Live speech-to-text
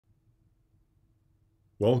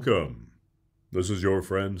Welcome. This is your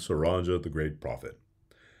friend Saranja the Great Prophet.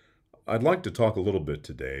 I'd like to talk a little bit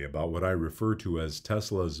today about what I refer to as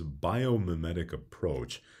Tesla's biomimetic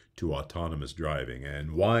approach to autonomous driving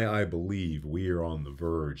and why I believe we are on the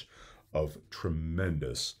verge of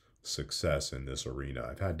tremendous success in this arena.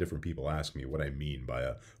 I've had different people ask me what I mean by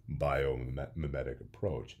a biomimetic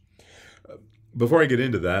approach. Before I get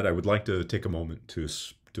into that, I would like to take a moment to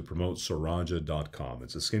promote Saranja.com.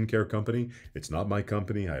 It's a skincare company. It's not my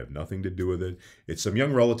company. I have nothing to do with it. It's some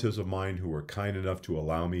young relatives of mine who were kind enough to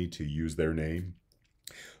allow me to use their name.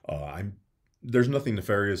 There's nothing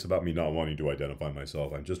nefarious about me not wanting to identify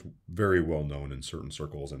myself. I'm just very well known in certain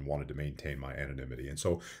circles and wanted to maintain my anonymity. And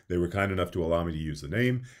so they were kind enough to allow me to use the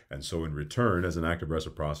name. And so in return, as an act of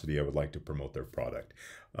reciprocity, I would like to promote their product.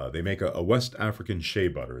 They make a West African shea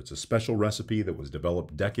butter. It's a special recipe that was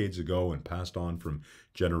developed decades ago and passed on from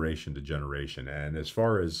generation to generation. And as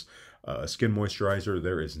far as a skin moisturizer,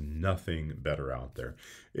 there is nothing better out there.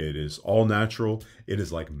 It is all natural. It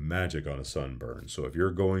is like magic on a sunburn. So if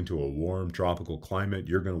you're going to a warm tropical climate,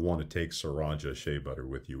 you're going to want to take Saranja shea butter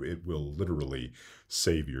with you. It will literally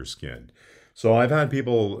save your skin. So I've had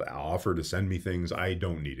people offer to send me things. I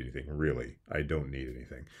don't need anything, really. I don't need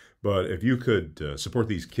anything. But if you could support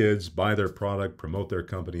these kids, buy their product, promote their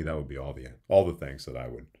company, that would be all the thanks that I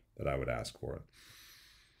would ask for it.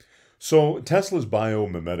 So Tesla's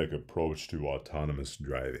biomimetic approach to autonomous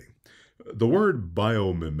driving. The word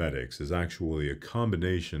biomimetics is actually a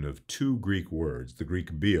combination of two Greek words, the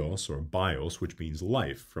Greek bios or bios, which means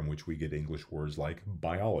life, from which we get English words like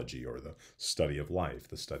biology or the study of life,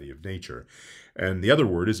 the study of nature. And the other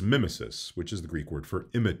word is mimesis, which is the Greek word for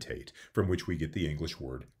imitate, from which we get the English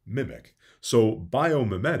word mimic. So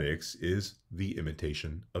biomimetics is the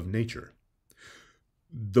imitation of nature.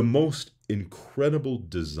 The most incredible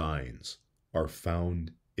designs are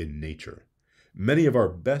found in nature. Many of our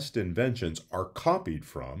best inventions are copied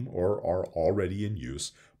from or are already in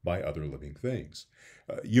use by other living things.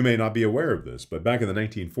 You may not be aware of this, but back in the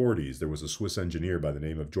 1940s, there was a Swiss engineer by the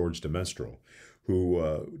name of George de Mestral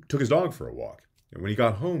who took his dog for a walk. And when he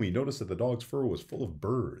got home, he noticed that the dog's fur was full of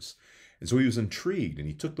burrs. And so he was intrigued, and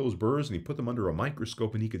he took those burrs and he put them under a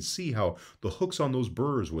microscope, and he could see how the hooks on those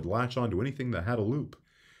burrs would latch onto anything that had a loop.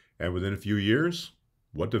 And within a few years,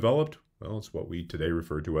 what developed? Well, it's what we today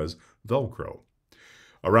refer to as Velcro.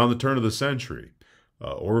 Around the turn of the century,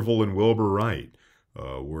 Orville and Wilbur Wright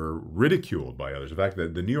were ridiculed by others. In fact, the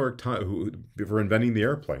New York Times, for inventing the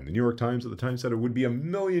airplane, the New York Times at the time said it would be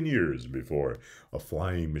 1,000,000 years before a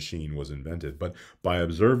flying machine was invented. But by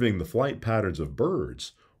observing the flight patterns of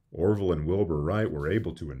birds, Orville and Wilbur Wright were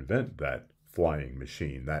able to invent that flying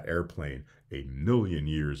machine, that airplane, 1,000,000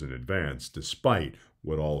 years in advance, despite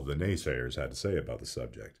what all of the naysayers had to say about the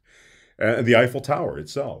subject. And the Eiffel Tower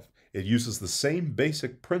itself, it uses the same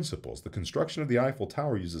basic principles. The construction of the Eiffel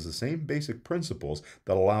Tower uses the same basic principles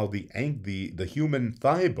that allow the human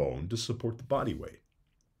thigh bone to support the body weight.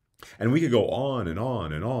 And we could go on and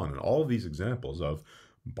on and on, and all of these examples of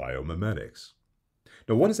biomimetics.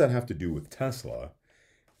 Now, what does that have to do with Tesla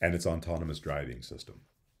and its autonomous driving system?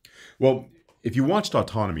 Well, if you watched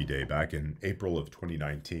Autonomy Day back in April of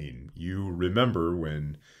 2019, you remember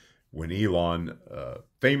when Elon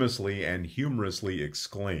famously and humorously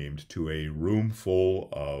exclaimed to a room full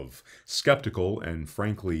of skeptical and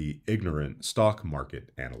frankly ignorant stock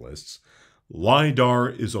market analysts,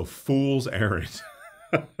 "LiDAR is a fool's errand."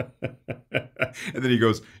 And then he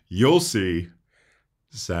goes, "You'll see."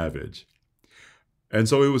 Savage. And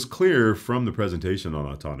so it was clear from the presentation on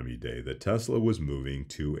Autonomy Day that Tesla was moving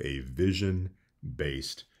to a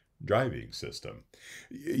vision-based driving system.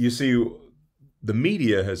 You see, the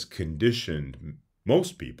media has conditioned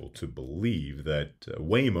most people to believe that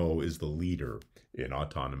Waymo is the leader in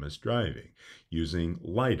autonomous driving, using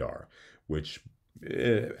LiDAR, which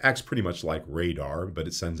acts pretty much like radar, but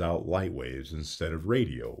it sends out light waves instead of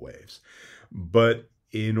radio waves. But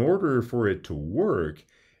in order for it to work,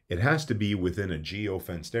 it has to be within a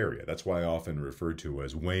geo-fenced area. That's why I often refer to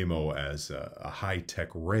as Waymo as a high-tech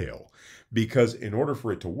rail. Because in order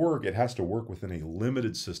for it to work, it has to work within a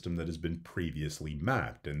limited system that has been previously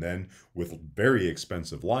mapped. And then with very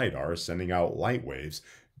expensive LiDAR sending out light waves,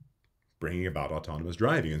 bringing about autonomous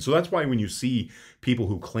driving. And so that's why when you see people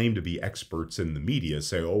who claim to be experts in the media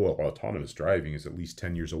say, oh, well, autonomous driving is at least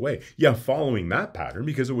 10 years away. Yeah, following that pattern,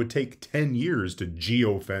 because it would take 10 years to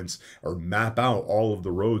geofence or map out all of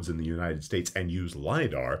the roads in the United States and use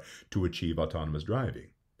LiDAR to achieve autonomous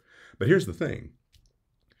driving. But here's the thing.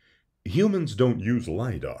 Humans don't use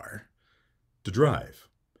LiDAR to drive.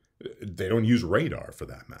 They don't use radar for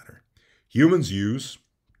that matter. Humans use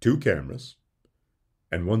 2 cameras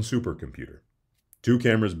and 1 supercomputer. 2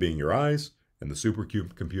 cameras being your eyes and the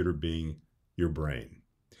supercomputer being your brain.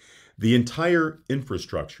 The entire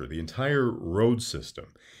infrastructure, the entire road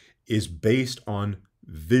system is based on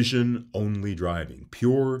vision-only driving,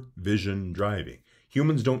 pure vision driving.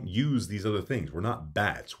 Humans don't use these other things. We're not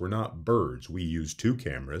bats. We're not birds. We use 2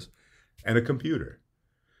 cameras and a computer.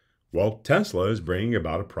 Well, Tesla is bringing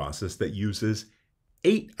about a process that uses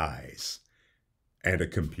 8 eyes and a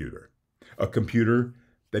computer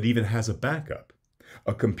that even has a backup,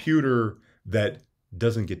 a computer that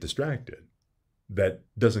doesn't get distracted, that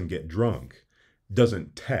doesn't get drunk,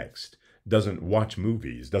 doesn't text, doesn't watch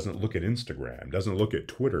movies, doesn't look at Instagram, doesn't look at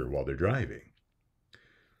Twitter while they're driving.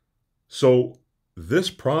 So this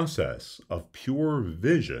process of pure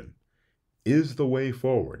vision is the way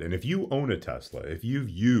forward. And if you own a Tesla, if you've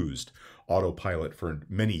used autopilot for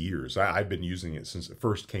many years, I've been using it since it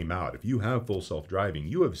first came out. If you have full self-driving,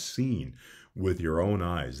 you have seen with your own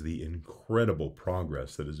eyes the incredible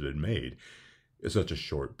progress that has been made in such a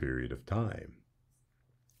short period of time.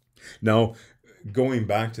 Now, going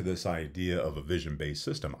back to this idea of a vision-based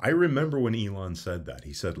system, I remember when Elon said that.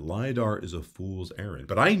 He said, LiDAR is a fool's errand.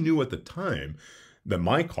 But I knew at the time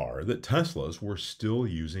that that Teslas were still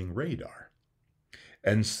using radar.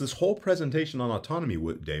 And this whole presentation on Autonomy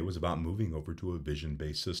Day was about moving over to a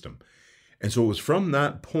vision-based system. And so it was from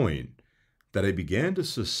that point that I began to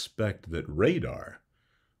suspect that radar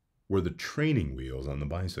were the training wheels on the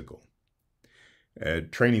bicycle.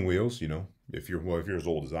 Training wheels, if you're as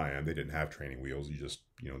old as I am, they didn't have training wheels.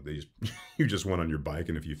 You just went on your bike,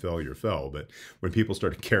 and if you fell, you fell. But when people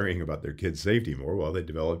started caring about their kids' safety more, well, they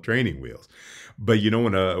developed training wheels. But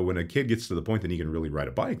when a kid gets to the point that he can really ride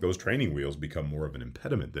a bike, those training wheels become more of an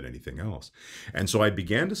impediment than anything else. And so I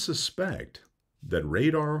began to suspect that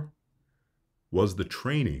radar was the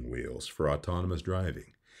training wheels for autonomous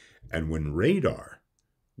driving. And when radar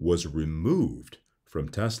was removed from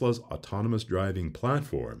Tesla's autonomous driving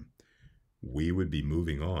platform, we would be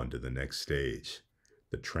moving on to the next stage.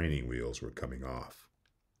 The training wheels were coming off.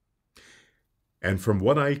 And from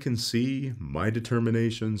what I can see, my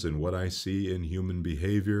determinations and what I see in human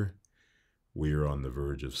behavior, we are on the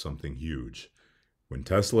verge of something huge. When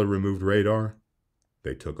Tesla removed radar,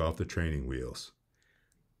 they took off the training wheels.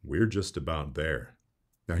 We're just about there.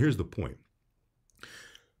 Now here's the point.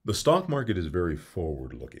 The stock market is very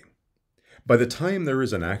forward-looking. By the time there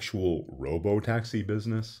is an actual robo-taxi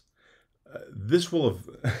business, this will have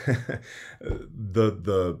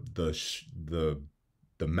the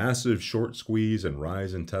massive short squeeze and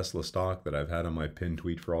rise in Tesla stock that I've had on my pinned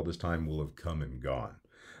tweet for all this time will have come and gone.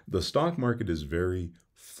 The stock market is very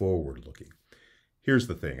forward-looking. Here's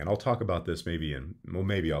the thing, and I'll talk about this maybe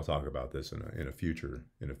I'll talk about this in a future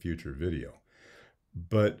video.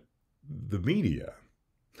 But the media,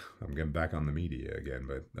 I'm getting back on the media again,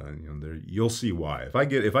 but you'll see why.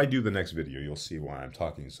 If I do the next video, you'll see why I'm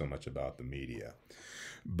talking so much about the media.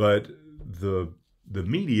 But the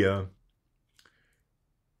media